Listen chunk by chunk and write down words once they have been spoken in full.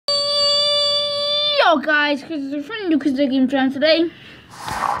Hello guys, Chris is your friend new Kids Game Jam today.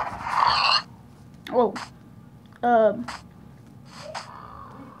 Oh, I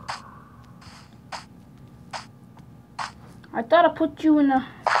thought I put you in a.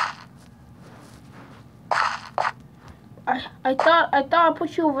 I thought I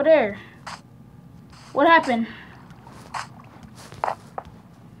put you over there. What happened? I'm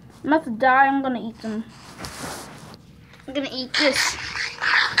about to die. I'm gonna eat them. I'm gonna eat this.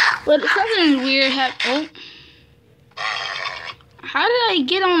 But something weird happened. Oh. How did I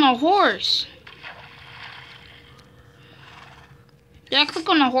get on a horse? Did I click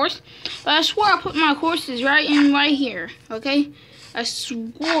on the horse? But I swore I put my horses right here. Okay? I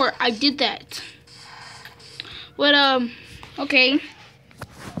swore I did that. But okay.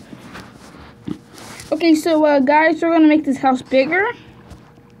 Okay, so guys, we're gonna make this house bigger.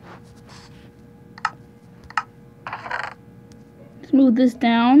 Let's move this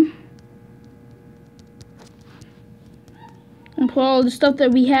down. And put all the stuff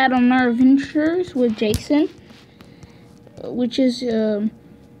that we had on our adventures with Jason. Which is, you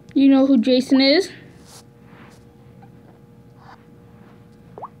know who Jason is?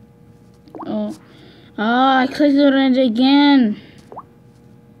 Oh. I clicked on it again.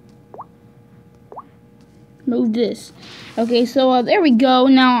 Move this. Okay, so there we go.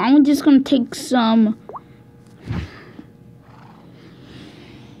 Now I'm just gonna take some.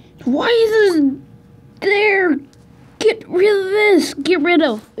 Why is this there? Get rid of this. Get rid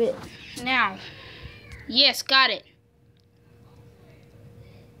of it. Now. Yes, got it.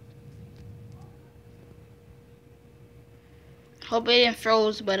 Hope it didn't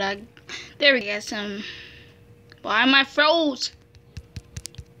froze, but there we got some. Why am I froze?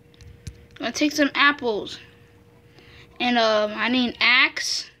 I'm gonna take some apples. And I need an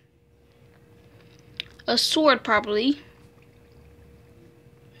axe. A sword probably.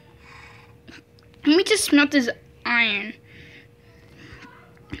 Let me just smelt this iron.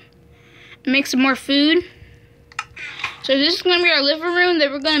 Make some more food. So this is gonna be our living room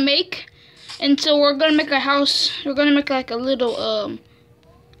that we're gonna make. And so we're gonna make a house. We're gonna make like a little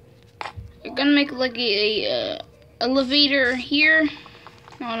we're gonna make like a elevator here.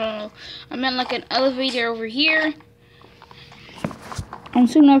 No. I meant like an elevator over here. I'm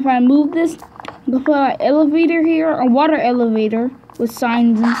assuming if I move this, we'll put an elevator here, a water elevator with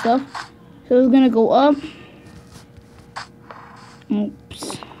signs and stuff. So it's gonna go up.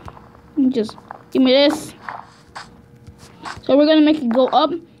 Oops. Just give me this. So we're gonna make it go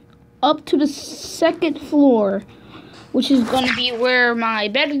up to the second floor, which is gonna be where my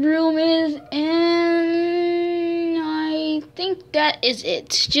bedroom is, and I think that is it.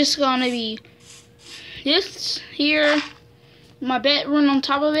 It's just gonna be this here, my bedroom on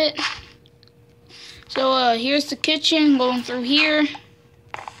top of it. So here's the kitchen going through here.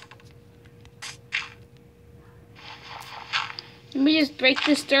 Let me just break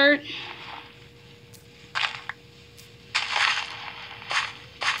this dirt.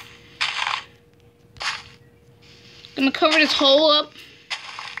 Gonna cover this hole up.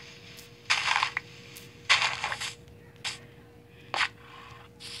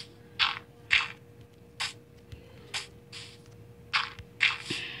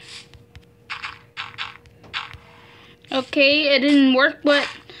 Okay, it didn't work, but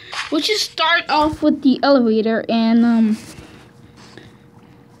we'll just start off with the elevator and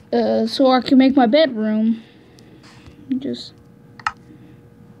so I can make my bedroom. Just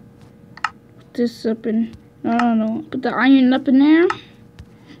put this up in. I don't know. Put the iron up in there.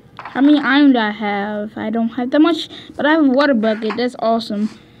 How many iron do I have? I don't have that much, but I have a water bucket. That's awesome.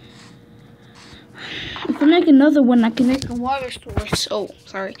 If I make another one, I can make a water source. Oh,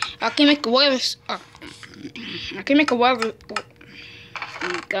 sorry. I can make a water. I can make a water.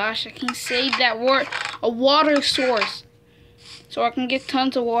 Oh, gosh, I can't say that word. A water source, so I can get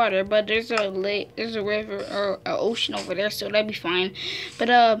tons of water. But there's a lake, there's a river or an ocean over there, so that'd be fine.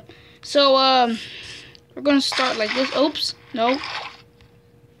 But we're gonna start like this. Oops, no.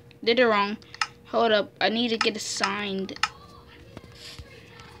 Did it wrong. Hold up. I need to get it signed.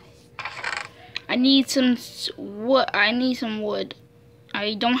 I need some wood.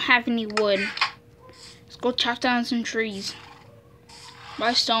 I don't have any wood. Let's go chop down some trees.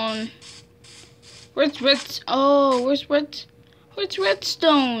 Buy stone. Where's Redstone?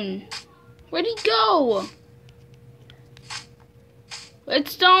 Where'd he go?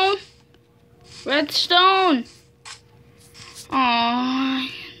 Redstone? Redstone. Aww.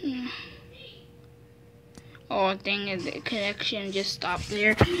 Oh, dang it, the connection just stopped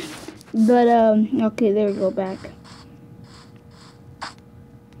there. But, okay, there we go, back.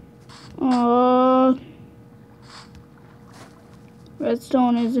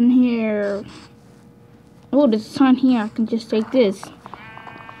 Redstone isn't here. Oh, there's a sign here. I can just take this.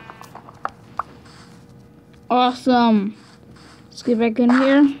 Awesome. Let's get back in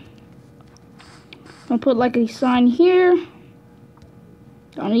here. I'll put like a sign here.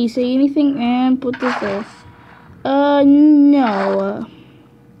 Don't need to say anything and put this there. No.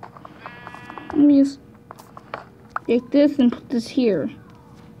 Let me just take this and put this here.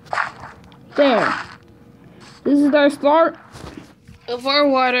 There. This is our start of our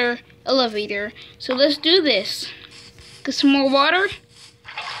water elevator. So let's do this. Get some more water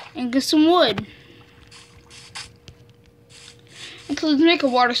and get some wood. And so let's make a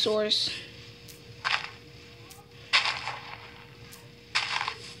water source.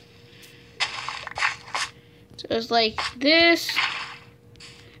 So it's like this.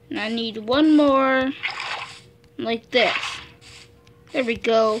 And I need one more like this. There we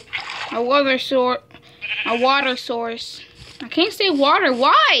go. My water source. I can't say water.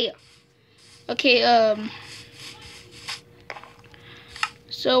 Why? Okay,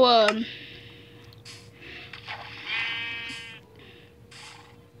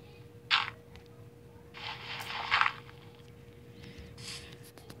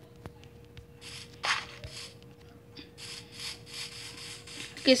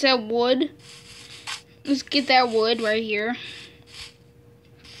 get that wood. Let's get that wood right here.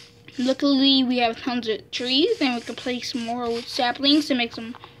 Luckily, we have tons of trees, and we can place some more wood saplings to make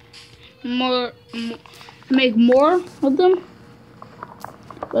some more of them.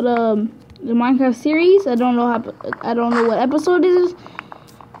 But the Minecraft series, I don't know what episode it is.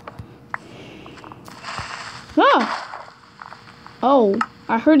 Ah! Oh,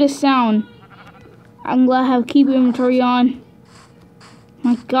 I heard a sound. I'm glad I have keep inventory on.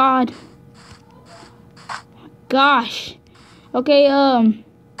 My God. Gosh. Okay,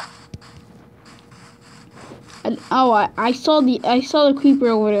 I saw the creeper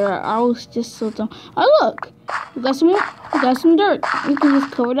over there. I was just so dumb. Oh look, we got some dirt. We can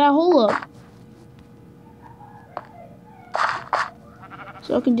just cover that hole up.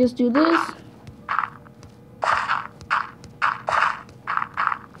 So I can just do this.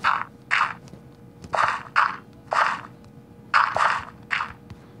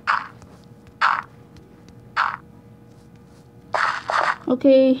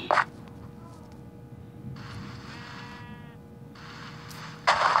 Okay.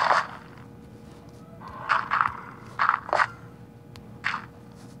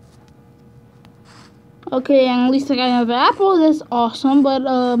 Okay, and at least I got another apple. That's awesome. But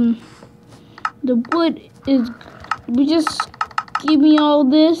the wood is. We just give me all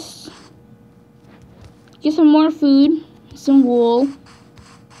this. Get some more food, some wool.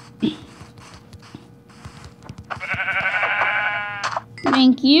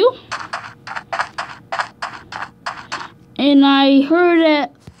 Thank you. And I heard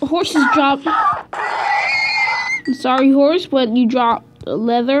that horses drop. I'm sorry, horse, but you dropped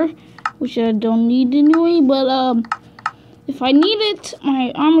leather, which I don't need anyway. But if I need it,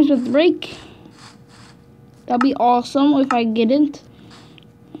 my armor's with break. That'd be awesome if I get it.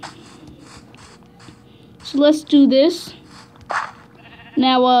 So let's do this.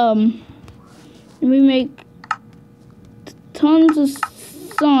 Now, let me make tons of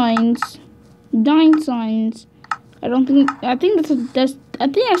signs, 9 signs. I think that's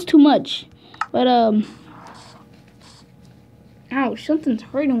too much. But ouch, something's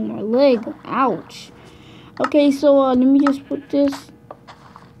hurting my leg. Ouch. Okay, so let me just put this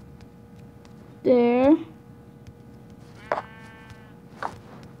there.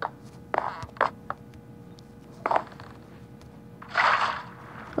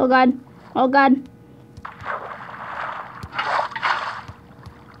 Oh God. Oh God.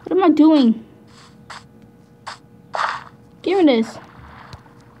 What am I doing? Give me this.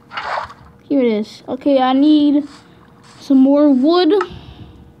 Give me this. Okay, I need some more wood.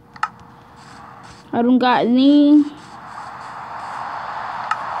 I don't got any.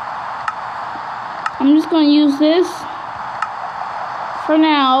 I'm just gonna use this for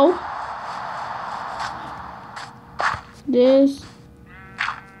now. This.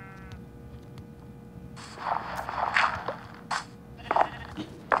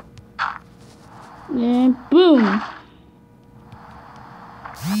 And boom.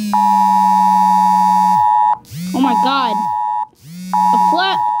 Oh my God. A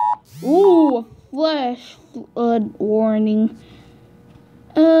flash flood warning.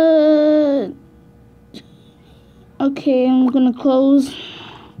 Okay, I'm gonna close.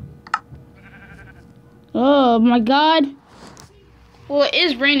 Oh my God. Well, it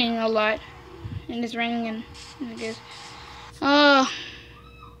is raining a lot. And it's raining and I guess.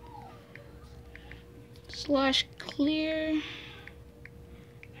 /clear.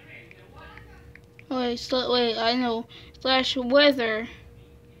 Wait, I know. Slash weather.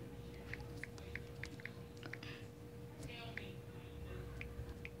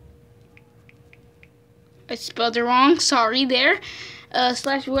 I spelled it wrong. Sorry there.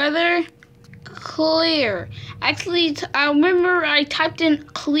 Slash weather. Clear. Actually, I remember I typed in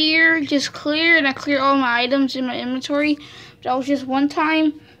clear, just clear, and I cleared all my items in my inventory. That was just one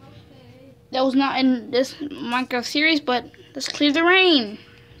time. That was not in this Minecraft series, but let's clear the rain.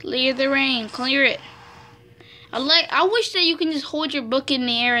 Clear the rain. Clear it. I wish that you can just hold your book in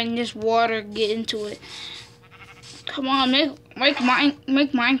the air and just water get into it. Come on, make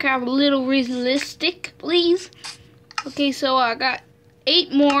Minecraft a little realistic, please. Okay, so I got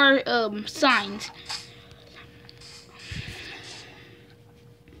 8 more signs.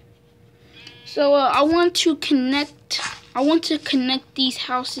 So I want to connect these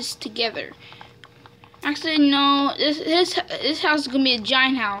houses together. Actually, no, this house is gonna be a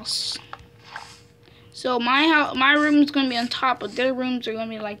giant house. So my room is gonna be on top, but their rooms are gonna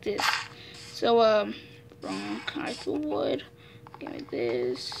be like this. So wrong type of wood. Give me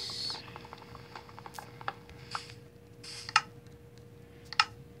this.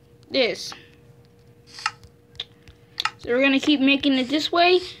 This. So we're gonna keep making it this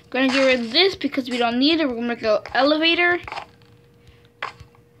way. We're gonna get rid of this because we don't need it. We're gonna make an elevator.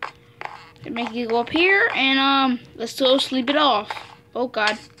 And make it go up here, and let's still sleep it off. Oh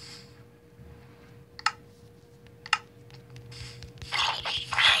God.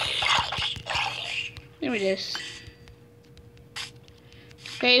 Give me this.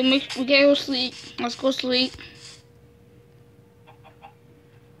 Okay, we gotta go sleep. Let's go sleep.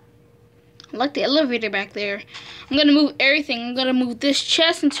 I like the elevator back there. I'm gonna move everything. I'm gonna move this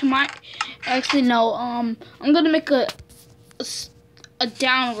chest into my. Actually, no. I'm gonna make a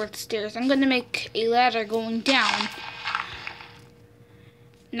downward stairs. I'm gonna make a ladder going down.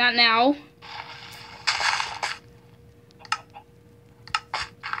 Not now.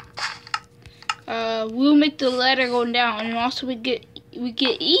 We'll make the ladder going down, and also we get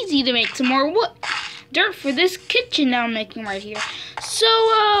easy to make some more wood, dirt for this kitchen that I'm making right here.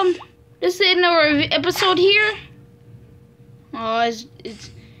 So this is the end of our episode here. Oh, it's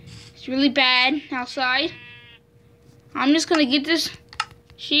really bad outside. I'm just gonna get this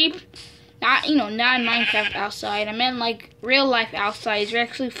sheep. Not in Minecraft outside. I meant like real life outside. It's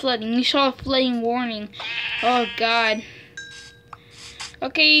actually flooding. You saw a flooding warning. Oh God.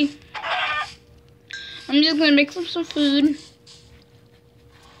 Okay. I'm just gonna mix up some food.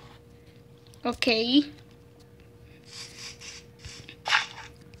 Okay.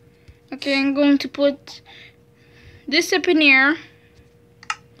 Okay, I'm going to put this up in here.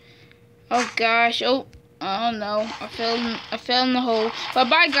 Oh gosh. Oh no. I fell in the hole. But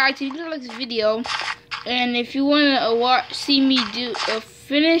bye guys, if you did like this video, and if you wanna see me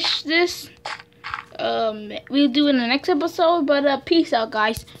finish this, we'll do it in the next episode. But peace out,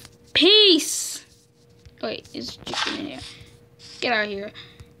 guys. Peace. Wait, it's chicken in here. Get out of here.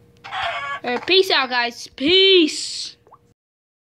 Peace out, guys. Peace.